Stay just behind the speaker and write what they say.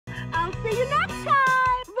See you next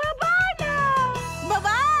time. Bye-bye now.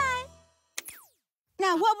 Bye-bye.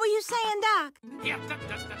 Now, what were you saying, Doc?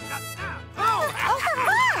 Oh,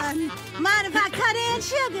 fun. Mind if I cut in,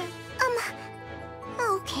 Sugar?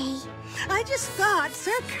 Okay. I just thought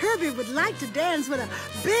Sir Kirby would like to dance with a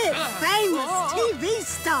big, famous TV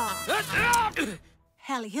star.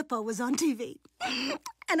 Hallie Hippo was on TV. And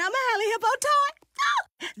I'm a Hallie Hippo toy.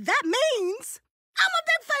 That means I'm a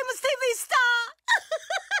big, famous TV star.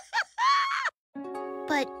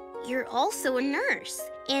 But you're also a nurse,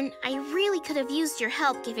 and I really could have used your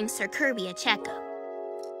help giving Sir Kirby a checkup.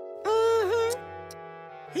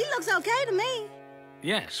 He looks okay to me.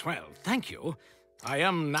 Yes, well, thank you. I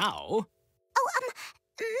am now. Oh,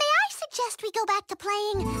 may I suggest we go back to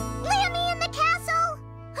playing Lammy in the Castle?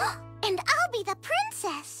 And I'll be the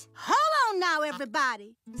princess. Hold on now,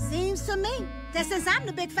 everybody. Seems to me that since I'm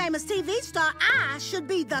the big famous TV star, I should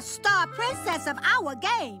be the star princess of our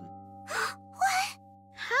game. What?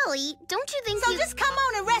 Hallie, don't you think So just come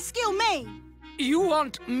on and rescue me. You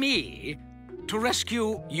want me to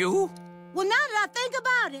rescue you? Well, now that I think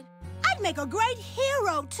about it, I'd make a great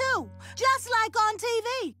hero, too, just like on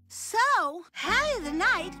TV. So, Hallie the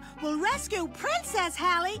Knight will rescue Princess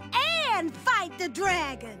Hallie and fight the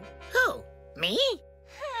dragon. Who? Me?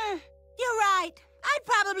 You're right. I'd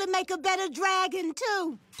probably make a better dragon,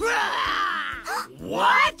 too.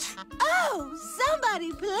 What? Oh,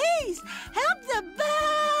 somebody please help the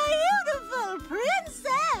beautiful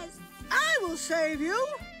princess. I will save you.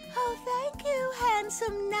 Oh, thank you,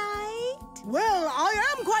 handsome knight. Well,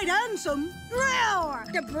 I am quite handsome. Roar!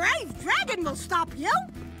 The brave dragon will stop you.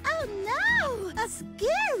 Oh, no, a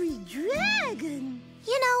scary dragon.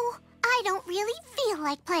 You know, I don't really feel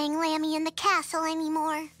like playing Lammy in the Castle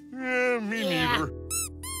anymore. Me neither.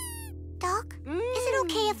 Doc, is it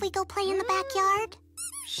okay if we go play in the backyard?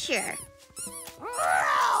 Sure.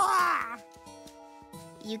 Roar!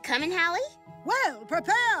 You coming, Hallie? Well,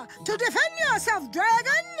 prepare to defend yourself,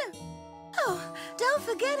 dragon. Oh, don't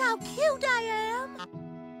forget how cute I am.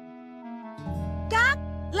 Doc,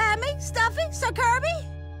 Lammy, Stuffy, Sir Kirby.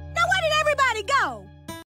 Now, where did everybody go?